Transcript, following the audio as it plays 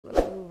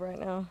right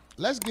now.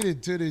 Let's get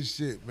into this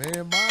shit,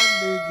 man. My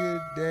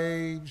nigga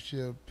Dave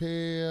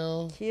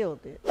Chappelle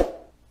Killed it.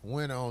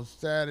 went on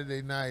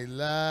Saturday Night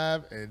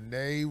Live and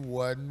they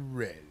wasn't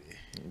ready.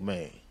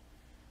 Man.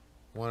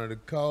 One of the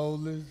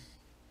coldest.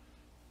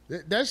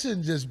 That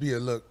shouldn't just be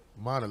a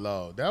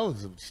monologue. That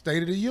was a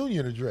State of the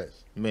Union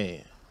address.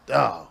 Man.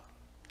 Dog.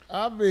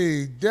 I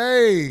mean,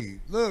 Dave,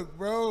 look,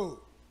 bro.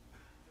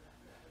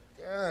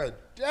 God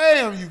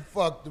damn, you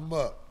fucked him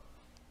up.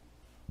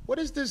 What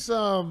is this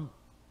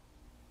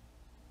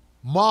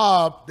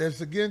mob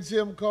that's against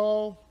him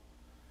called?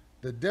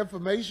 The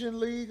Defamation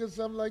League or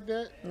something like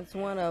that? It's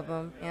one of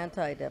them,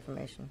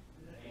 anti-defamation.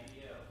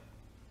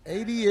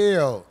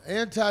 ADL,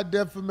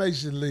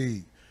 Anti-Defamation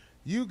League.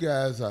 You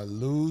guys are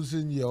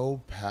losing your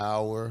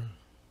power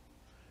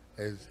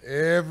as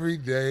every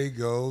day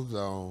goes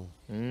on.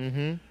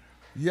 Mm-hmm.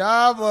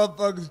 Y'all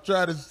motherfuckers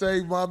try to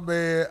save my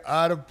man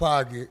out of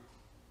pocket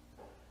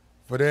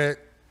for that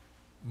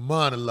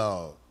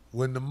monologue.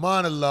 When the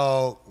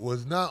monologue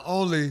was not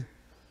only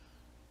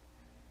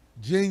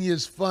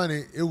genius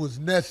funny, it was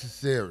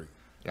necessary.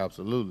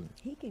 Absolutely.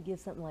 He could give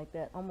something like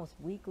that almost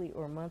weekly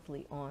or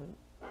monthly on,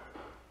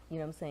 you know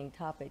what I'm saying,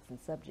 topics and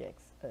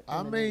subjects.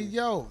 I mean,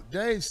 yo,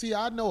 Dave, see,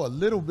 I know a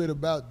little bit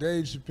about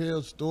Dave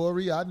Chappelle's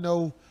story. I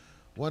know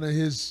one of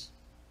his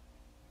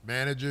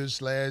managers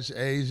 /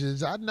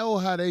 agents. I know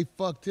how they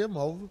fucked him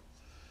over.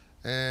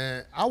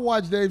 And I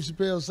watch Dave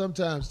Chappelle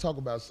sometimes talk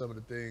about some of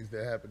the things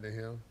that happened to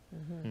him.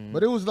 Mm-hmm.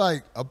 But it was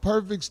like a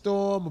perfect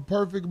storm, a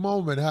perfect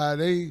moment, how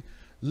they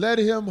let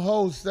him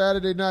host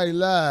Saturday Night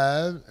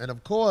Live. And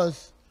of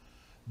course,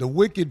 the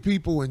wicked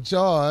people in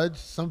charge,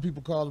 some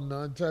people call them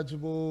the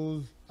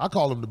untouchables. I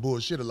call them the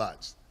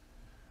bullshit-a-lots.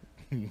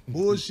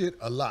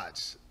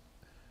 Bullshit-a-lots.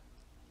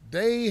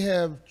 They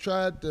have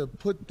tried to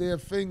put their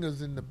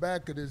fingers in the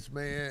back of this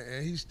man,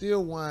 and he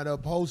still wind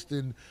up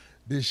hosting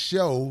this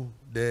show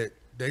that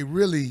they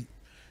really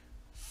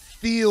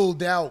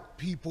filled out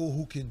people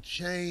who can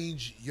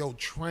change your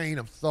train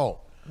of thought.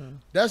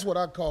 That's what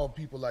I call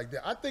people like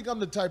that. I think I'm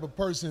the type of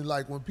person,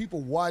 like, when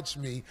people watch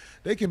me,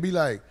 they can be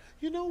like,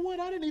 you know what,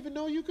 I didn't even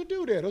know you could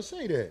do that or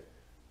say that.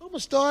 I'm going to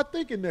start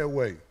thinking that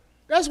way.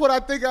 That's what I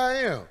think I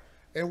am.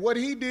 And what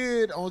he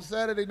did on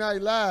Saturday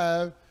Night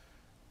Live,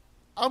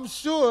 I'm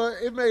sure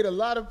it made a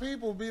lot of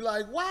people be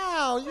like,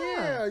 wow,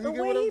 yeah. You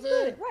get what I'm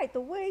saying? Right,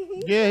 the way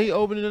he Yeah, he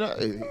opening it up.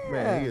 Yeah.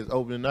 Man, he is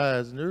opening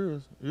eyes and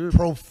ears.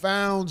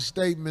 Profound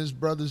statements,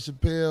 Brother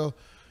Chappelle.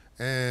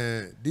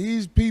 And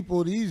these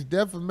people, these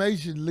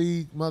Defamation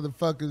League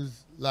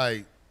motherfuckers,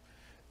 like,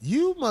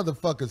 you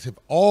motherfuckers have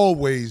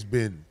always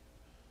been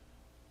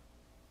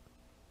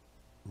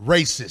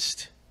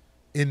racist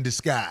in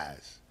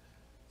disguise.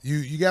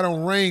 You got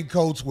on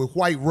raincoats with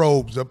white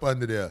robes up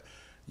under there.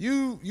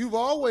 You've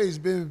always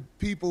been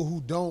people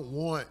who don't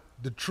want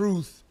the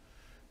truth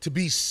to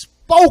be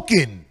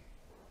spoken.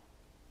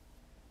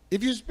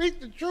 If you speak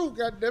the truth,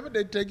 goddammit,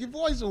 they take your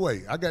voice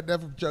away. I got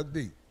that from Chuck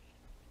D.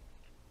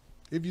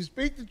 If you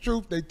speak the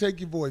truth, they take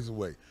your voice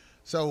away.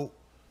 So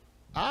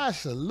I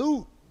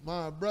salute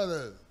my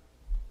brother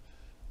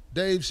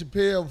Dave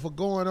Chappelle for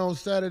going on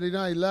Saturday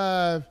Night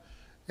Live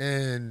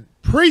and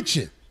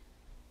preaching.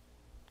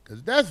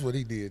 Because that's what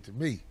he did to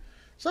me.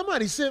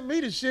 Somebody sent me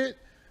the shit.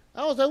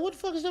 I was like, what the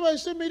fuck is somebody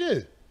sent me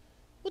this?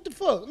 What the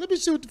fuck? Let me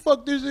see what the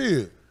fuck this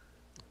is.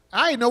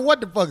 I didn't know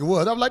what the fuck it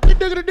was. I'm like, you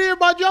nigga did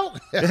my joke?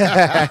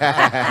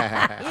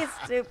 He's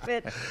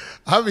stupid.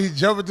 I be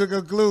jumping to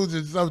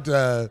conclusions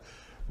sometimes.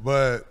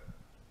 But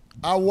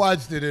I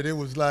watched it and it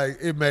was like,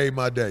 it made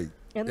my day.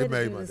 And it then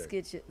made do my the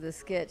day. the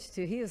sketch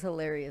too. He was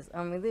hilarious.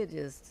 I mean,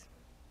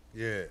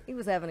 Yeah. he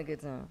was having a good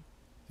time.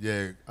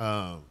 Yeah.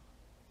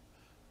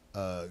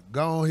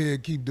 Go on here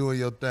and keep doing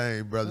your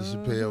thing, Brother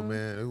Chappelle,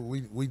 man.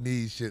 We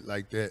need shit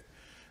like that.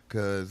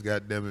 Cause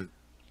goddamn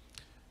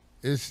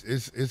it,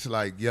 it's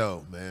like,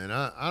 yo, man,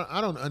 I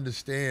don't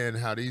understand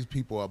how these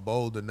people are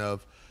bold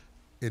enough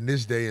in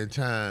this day and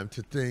time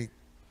to think,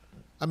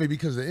 I mean,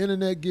 because the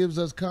internet gives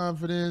us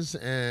confidence,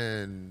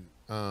 and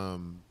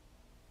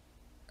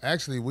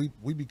actually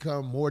we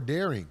become more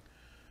daring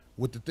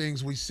with the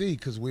things we see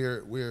because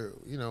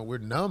we're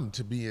numb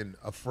to being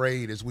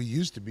afraid as we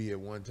used to be at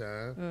one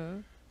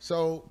time.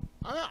 So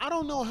I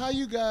don't know how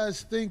you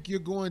guys think you're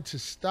going to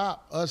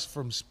stop us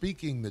from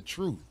speaking the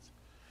truth.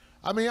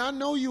 I mean, I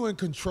know you're in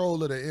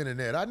control of the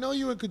internet. I know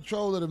you're in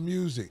control of the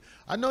music.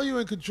 I know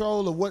you're in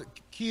control of what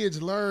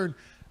kids learn.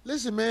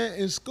 Listen, man,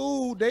 in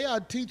school, they are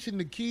teaching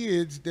the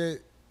kids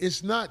that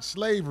it's not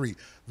slavery.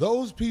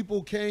 Those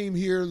people came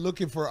here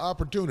looking for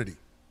opportunity.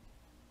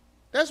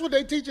 That's what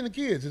they're teaching the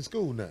kids in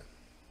school now.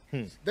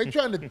 They're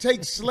trying to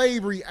take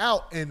slavery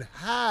out and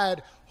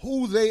hide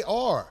who they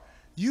are.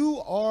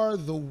 You are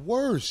the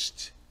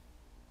worst.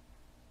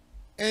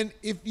 And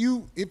if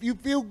you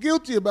feel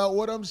guilty about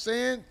what I'm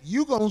saying,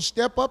 you're going to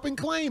step up and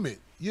claim it.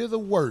 You're the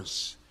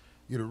worst.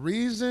 You're the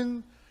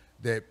reason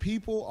that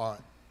people are.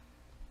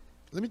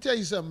 Let me tell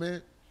you something,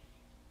 man.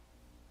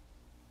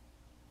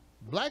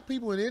 Black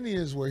people and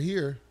Indians were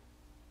here.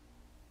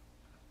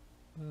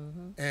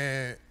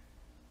 And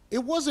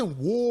it wasn't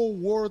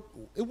war.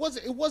 It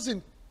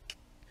wasn't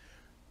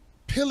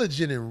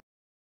pillaging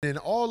and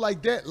all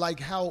like that, like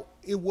how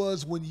it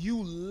was when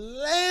you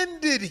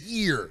landed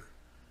here.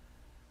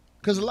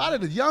 Because a lot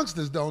of the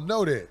youngsters don't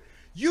know that.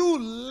 You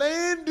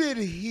landed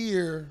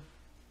here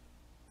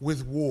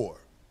with war.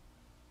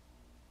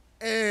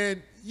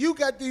 And you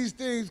got these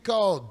things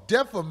called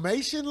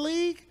Defamation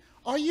League?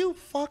 Are you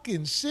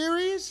fucking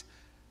serious?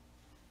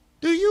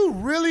 Do you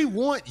really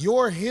want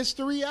your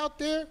history out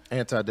there?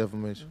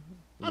 Anti-defamation.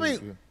 I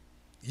mean,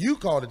 you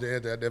called it the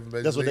Anti-Defamation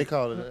League. That's what they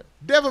call it.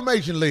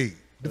 Defamation League.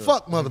 The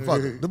fuck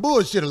motherfucker. The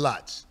bullshit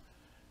lots.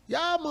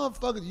 Y'all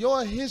motherfuckers,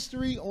 your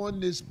history on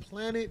this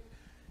planet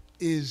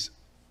is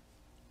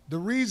the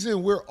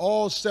reason we're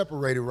all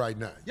separated right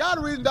now. Y'all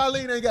the reason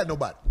Darlene ain't got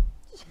nobody.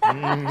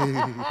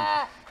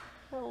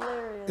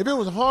 Hilarious. If it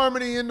was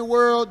harmony in the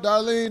world,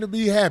 Darlene would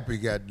be happy,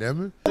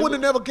 goddammit. I would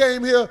have never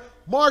came here.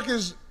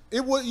 Marcus,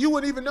 you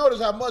wouldn't even notice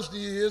how musty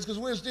he is because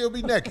we'd still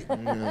be naked.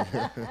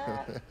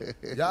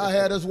 Y'all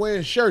had us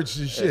wearing shirts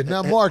and shit.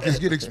 Now Marcus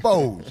get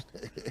exposed.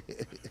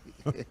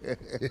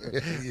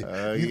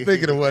 You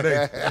thinking of what,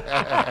 ain't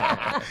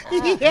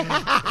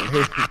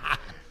you?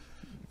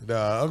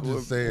 Nah, I'm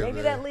just saying, Maybe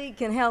man. that league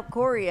can help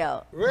Corey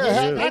out. Well,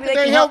 how can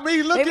they help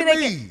me? Look at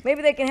me.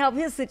 Maybe they can help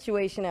his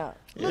situation out.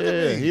 Look at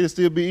me. He'll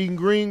still be eating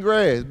green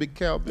grass. Big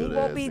cow He build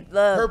won't be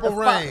Purple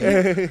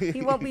rain.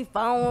 He won't be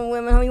following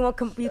women. He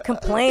won't be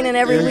complaining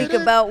every week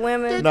about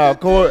women. Nah,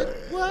 Corey.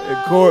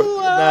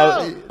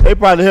 Nah, they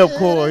probably help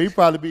Corey. He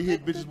probably be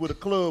hitting bitches with a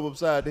club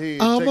upside the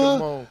head. I'm Take 'em a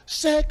home.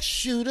 sex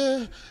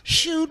shooter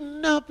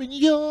shooting up in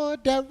your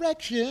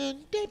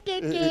direction. He's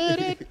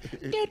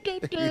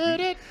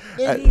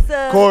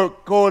a Corey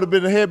would have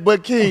been a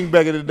headbutt king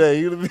back in the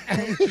day.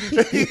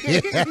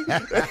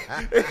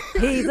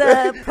 he's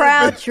a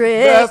proud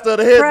trick. Master of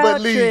the headbutt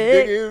Proud league.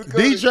 trick. nigga.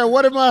 Deidre,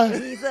 what am I?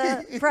 He's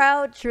a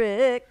proud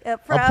trick. A A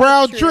proud,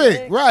 proud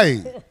trick,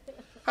 right.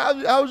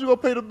 How was you gonna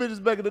pay the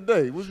bitches back in the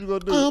day? What you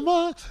gonna do? I'm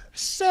a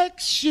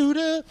sex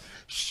shooter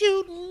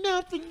shooting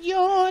up in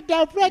your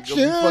direction.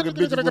 You gonna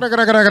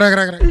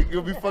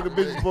be fucking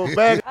bitches for a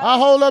bag. I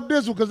hold up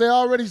this one because they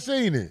already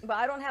seen it. But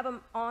I don't have him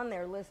on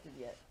there listed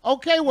yet.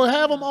 Okay, we'll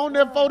have them on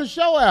there for the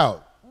show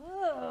out.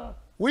 Ugh.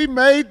 We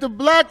made the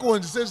black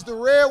ones since the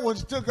red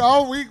ones took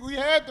off. We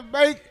had to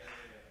make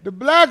the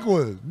black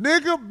ones.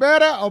 Nigga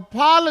better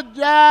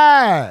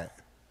apologize.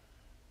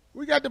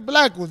 We got the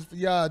black ones for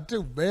y'all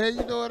too, man.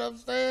 You know what I'm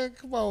saying?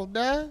 Come on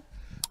now.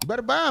 You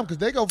better buy them because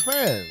they go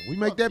fast. We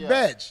make that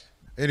batch.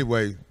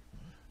 Anyway,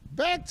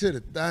 back to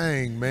the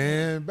thing,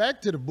 man. Back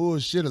to the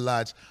bullshit a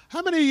lot.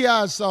 How many of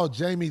y'all saw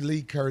Jamie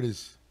Lee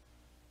Curtis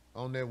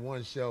on that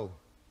one show?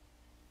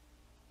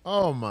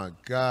 Oh my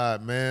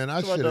God, man.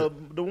 I should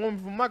have. The woman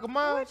from Michael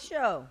Myers. What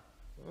show?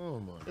 Oh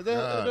my Is that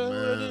God, who that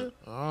man. is?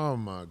 Oh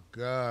my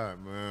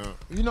God, man.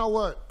 You know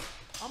what?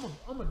 I'm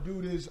gonna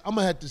do this. I'm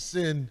gonna have to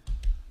send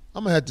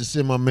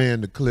my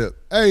man the clip.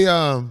 Hey,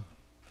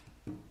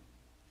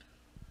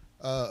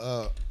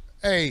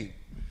 hey,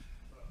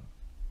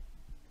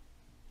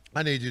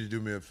 I need you to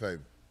do me a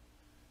favor.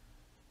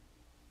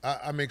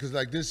 I mean, cause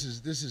like this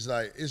is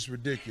like, it's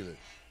ridiculous.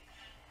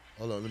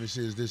 Hold on, let me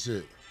see. Is this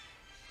it?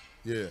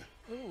 Yeah.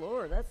 Oh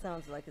Lord, that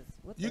sounds like it's.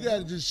 What the You hell?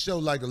 gotta just show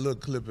like a little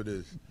clip of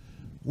this.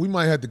 We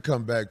might have to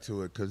come back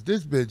to it because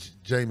this bitch,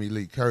 Jamie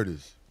Lee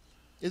Curtis,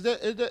 Is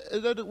that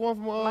the one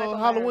from Michael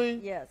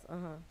Halloween? Myers. Yes.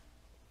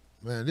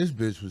 man, this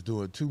bitch was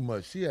doing too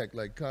much. She act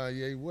like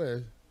Kanye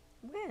West.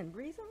 When?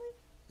 Recently?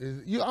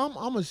 I'm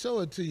gonna show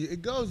it to you.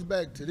 It goes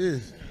back to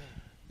this.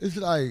 It's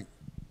like,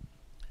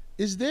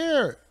 is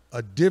there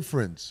a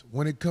difference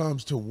when it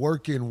comes to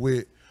working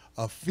with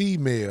a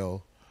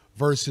female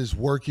versus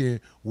working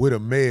with a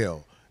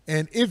male?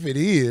 And if it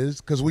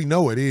is, because we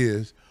know it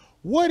is,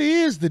 what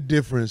is the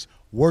difference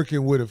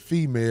working with a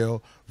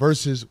female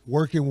versus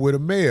working with a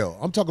male?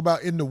 I'm talking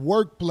about in the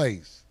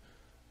workplace.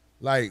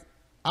 Like,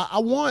 I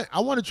want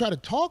to try to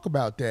talk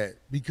about that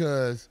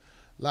because,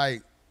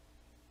 like,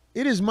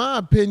 it is my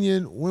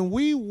opinion when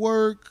we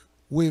work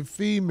with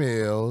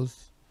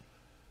females,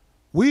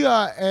 we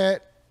are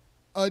at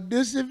a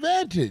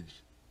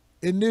disadvantage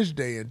in this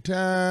day and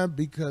time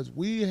because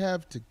we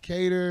have to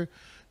cater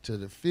to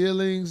the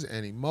feelings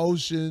and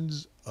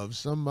emotions of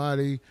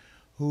somebody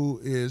who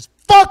is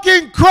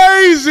fucking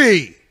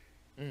crazy.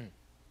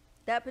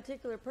 That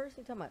particular person?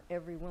 You're talking about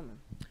every woman.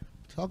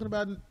 Talking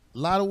about a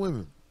lot of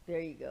women. There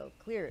you go.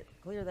 Clear it.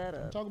 Clear that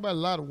up. Talking about a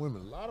lot of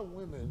women. A lot of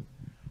women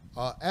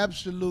are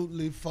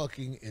absolutely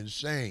fucking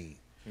insane.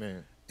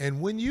 Man. And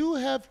when you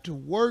have to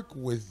work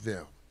with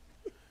them,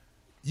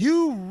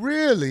 you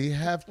really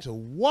have to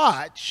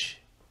watch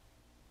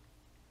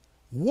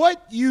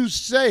what you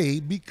say,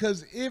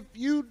 because if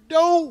you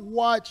don't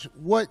watch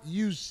what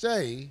you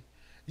say,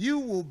 you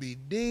will be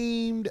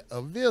deemed a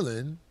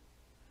villain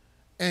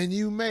and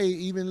you may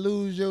even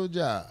lose your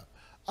job.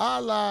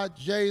 A la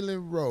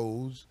Jalen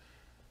Rose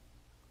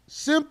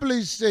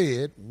simply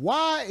said,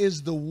 why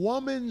is the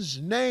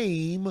woman's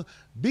name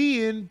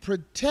being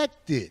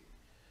protected?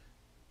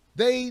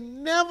 They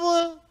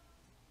never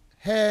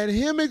had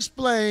him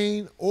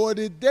explain, or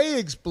did they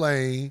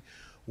explain,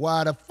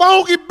 why the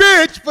funky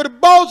bitch for the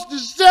Boston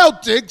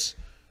Celtics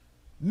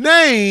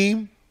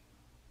name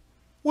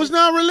was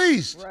not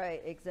released?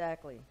 Right,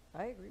 exactly.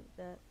 I agree with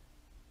that.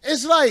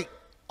 It's like,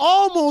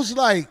 almost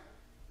like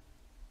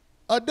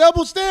a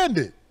double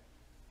standard.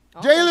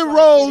 Jalen like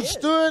Rose it is.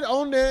 stood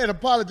on there and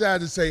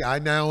apologized and say, I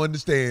now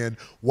understand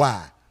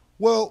why.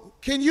 Well,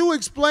 can you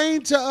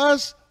explain to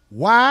us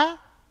why?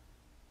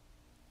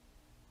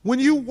 When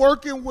you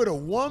working with a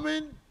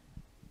woman,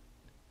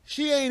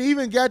 she ain't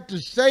even got to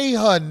say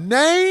her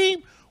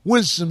name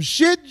when some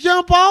shit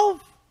jump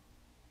off?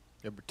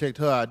 And protect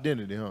her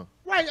identity, huh?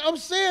 Right, I'm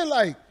saying,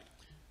 like,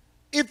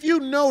 if you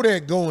know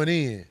that going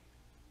in,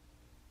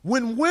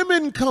 when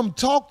women come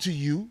talk to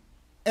you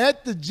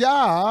at the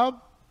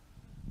job,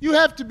 you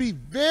have to be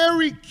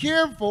very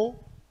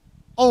careful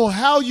on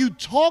how you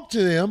talk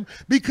to them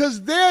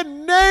because their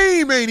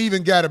name ain't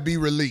even got to be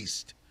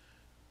released.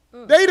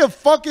 They the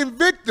fucking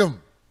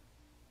victim.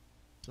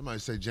 Somebody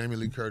say Jamie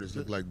Lee Curtis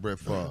look like Brett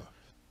Favre.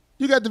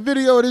 You got the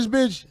video of this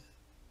bitch?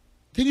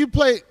 Can you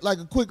play like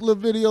a quick little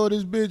video of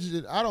this bitch?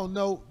 That I don't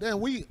know. Damn,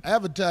 we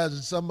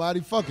advertising somebody.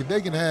 Fuck it,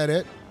 they can have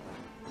that.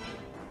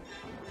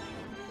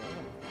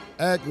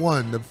 Act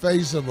 1, the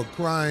face of a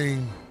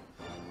crying.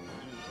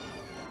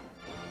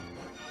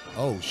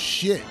 Oh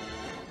shit!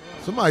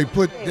 Somebody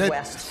put that.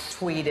 West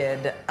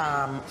tweeted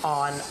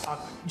on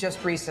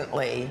just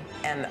recently,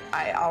 and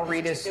I'll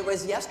read his. It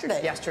was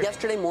yesterday.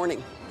 Yesterday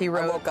morning. He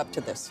wrote. I woke up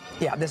to this.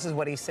 Yeah, this is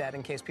what he said.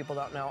 In case people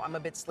don't know, I'm a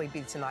bit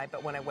sleepy tonight,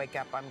 but when I wake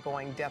up, I'm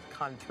going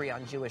DEFCON 3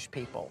 on Jewish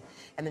people.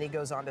 And then he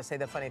goes on to say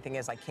the funny thing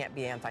is I can't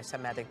be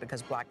anti-Semitic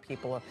because black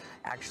people are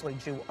actually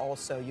Jew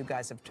also. You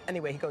guys have.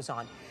 Anyway, he goes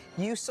on.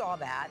 You saw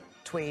that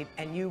tweet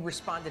and you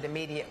responded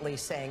immediately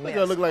saying Look,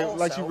 this. look like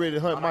Also, she ready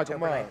to hunt on Michael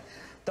October Myers. 9th,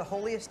 the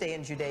holiest day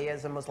in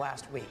Judaism was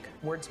last week.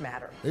 Words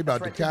matter. They about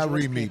The to threat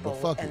Kyrie Jewish me, but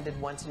people fuck it.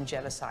 ended once in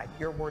genocide.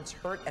 Your words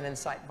hurt and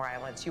incite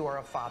violence. You are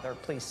a father.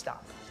 Please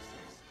stop.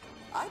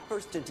 I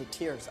burst into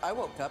tears. I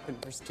woke up and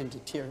burst into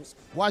tears.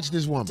 Watch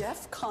this woman.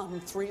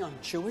 DEFCON 3 on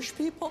Jewish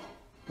people?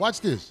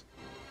 Watch this.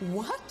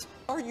 What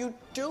are you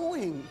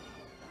doing?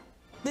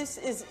 This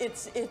is,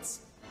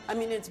 I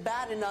mean, it's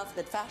bad enough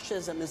that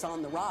fascism is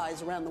on the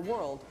rise around the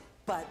world,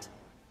 but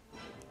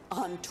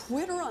on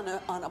Twitter,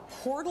 on a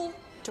portal,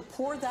 to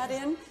pour that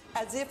in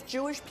as if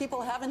Jewish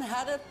people haven't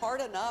had it hard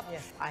enough. Yeah,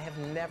 I have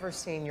never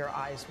seen your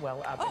eyes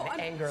well up in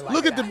anger like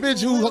Look that. at the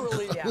bitch who.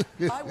 Literally,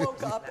 Yeah. I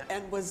woke up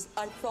and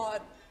I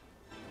thought,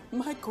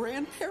 my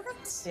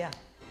grandparents? Yeah.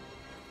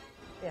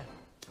 Yeah.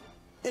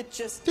 It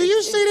just. Do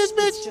you see this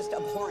bitch? It's just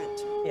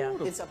abhorrent. Yeah.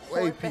 It's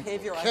abhorrent people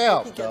behavior. I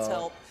count, hope he gets dog.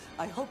 help.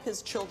 I hope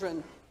his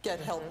children get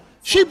help.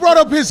 She brought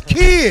up his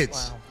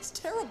kids. Wow. It's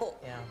terrible.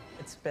 Yeah.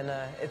 It's been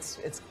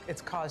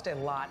it's caused a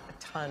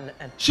ton.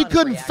 She of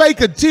couldn't reaction.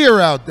 fake a tear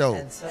out though.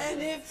 And so,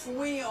 And if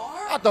we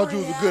are, I thought you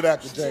was a good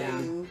actor, Jamie Lee.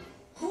 reacting,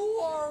 who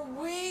are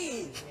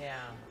we? yeah.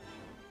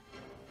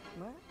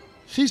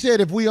 She said,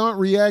 "If we aren't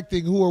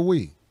reacting, who are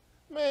we?"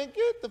 Man,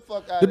 get the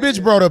fuck out The of here.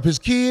 bitch brought up his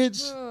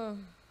kids. The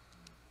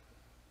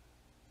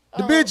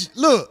bitch,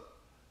 look,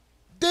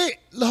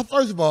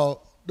 first of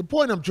all, the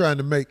point I'm trying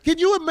to make, can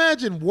you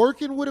imagine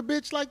working with a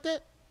bitch like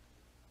that?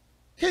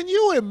 Can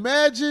you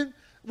imagine,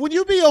 when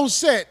you be on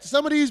set,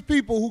 some of these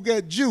people who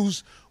get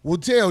juice will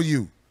tell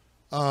you,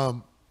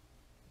 they'll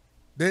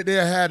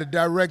have a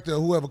director or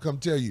whoever come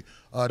tell you,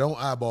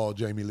 don't eyeball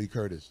Jamie Lee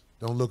Curtis.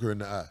 Don't look her in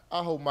the eye.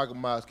 I hope Michael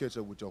Myers catch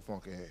up with your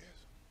funky ass.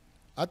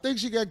 I think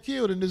she got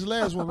killed in this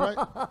last one, right?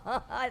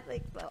 I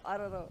think so. I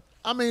don't know.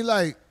 I mean,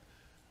 like,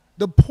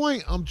 the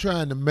point I'm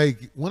trying to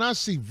make, when I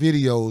see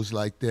videos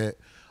like that,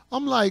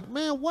 I'm like,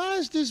 man, why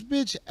is this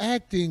bitch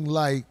acting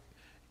like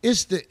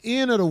it's the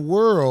end of the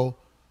world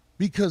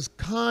because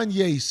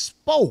Kanye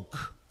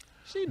spoke?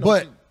 She know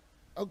But,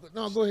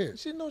 no, go ahead.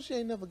 she knows she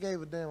ain't never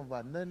gave a damn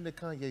about nothing that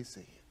Kanye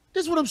said.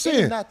 This is what I'm She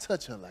saying. did not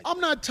touch her like that. I'm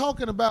not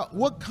talking about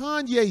what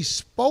Kanye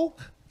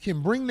spoke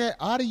can bring that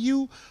out of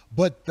you,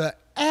 but the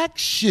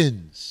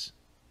actions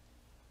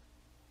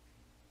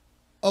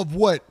of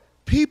what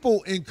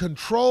people in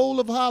control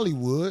of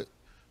Hollywood,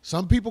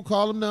 some people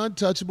call them the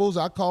untouchables,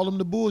 I call them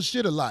the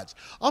bullshit-a-lots.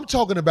 I'm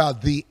talking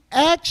about the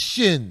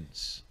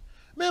actions.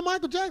 Man,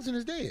 Michael Jackson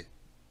is dead.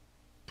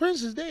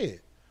 Prince is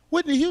dead.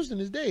 Whitney Houston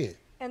is dead.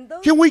 And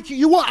those.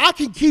 I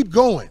can keep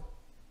going.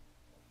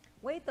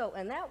 Wait though,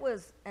 and that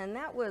was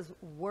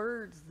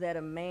words that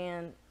a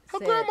man Her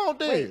said. grandma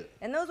dead. Wait,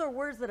 and those are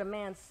words that a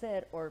man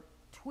said or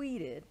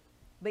tweeted,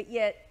 but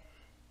yet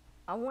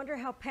I wonder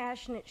how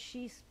passionate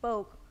she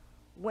spoke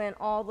when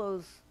all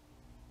those,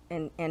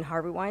 and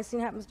Harvey Weinstein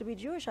happens to be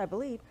Jewish, I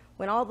believe,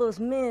 when all those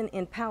men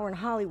in power in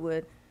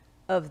Hollywood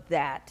of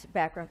that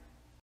background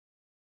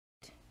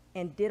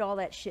and did all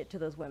that shit to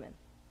those women.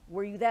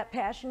 Were you that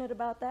passionate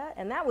about that?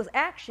 And that was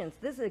actions.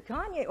 This is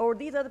Kanye, or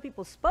these other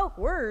people spoke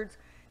words.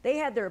 They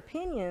had their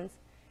opinions,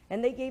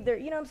 and they gave their,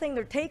 you know what I'm saying,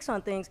 their takes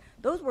on things.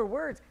 Those were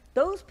words.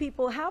 those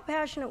people, how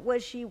passionate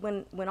was she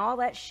when all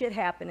that shit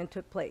happened and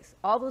took place?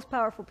 All those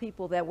powerful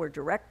people that were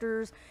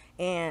directors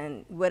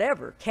and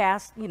whatever,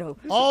 cast, you know.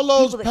 All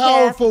those people that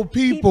powerful cast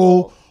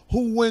people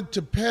who went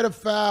to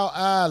Pedophile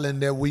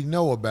Island that we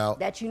know about.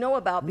 that you know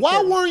about.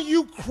 Why because- weren't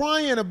you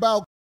crying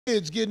about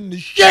kids getting the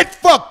shit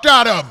fucked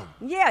out of them?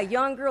 Yeah,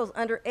 young girls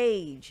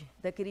underage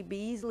that could be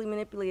easily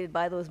manipulated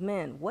by those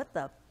men. What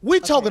the? We're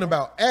talking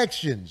about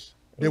actions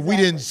that we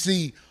didn't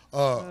see.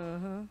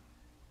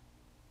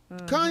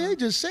 Kanye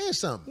just said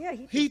something. Yeah,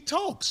 he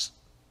talks.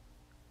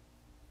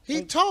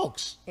 He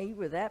talks. And you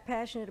were that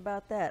passionate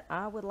about that.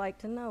 I would like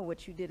to know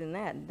what you did in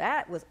that. And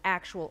that was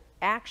actual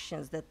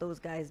actions that those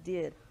guys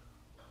did.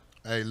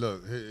 Hey,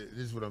 look, this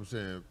is what I'm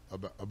saying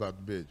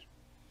about the bitch.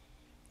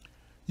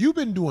 You've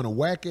been doing a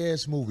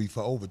whack-ass movie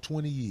for over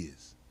 20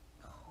 years.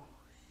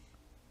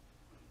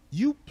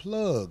 You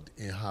plugged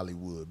in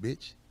Hollywood,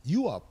 bitch.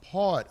 You are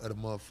part of the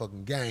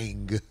motherfucking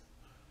gang,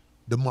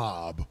 the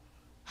mob.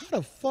 How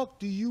the fuck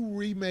do you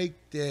remake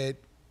that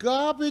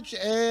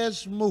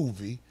garbage-ass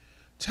movie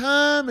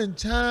time and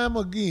time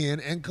again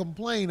and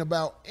complain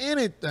about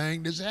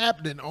anything that's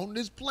happening on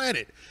this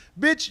planet?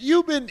 Bitch,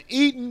 you've been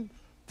eating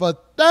for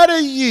 30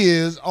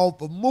 years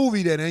off a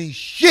movie that ain't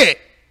shit.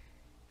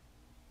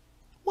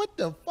 What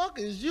the fuck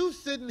is you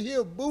sitting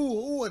here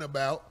boo-hooing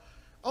about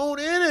on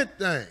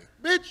anything?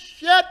 Bitch,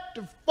 shut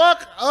the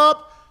fuck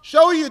up.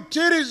 Show your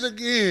titties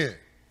again.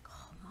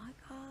 Oh my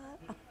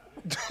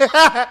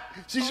God.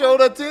 She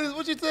showed her titties.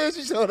 What she said?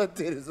 She showed her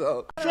titties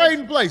off.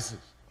 Trading Places.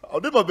 Oh,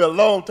 this must be a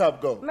long time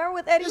ago. Remember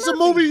with Eddie It's a Murphy?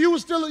 movie you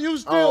was still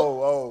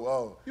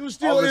Oh. you was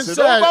still Listen,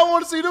 inside. nobody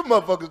want to see them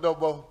motherfuckers no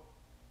more.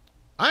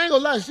 I ain't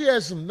gonna lie, she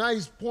had some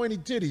nice pointy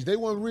titties. They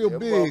weren't real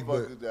big,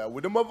 but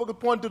With them motherfuckers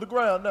pointing to the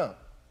ground now.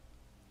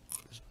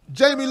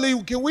 Jamie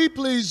Lee, can we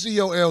please see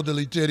your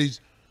elderly titties?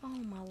 Oh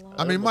my Lord.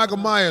 I mean, Michael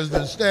Myers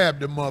done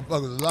stabbed them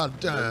motherfuckers a lot of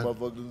Them times.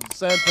 motherfuckers,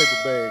 sandpaper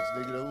bags,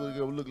 nigga. That's what they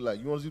gonna look like.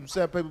 You want to see them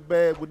sandpaper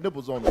bags with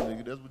nipples on them,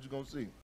 nigga? That's what you gonna see.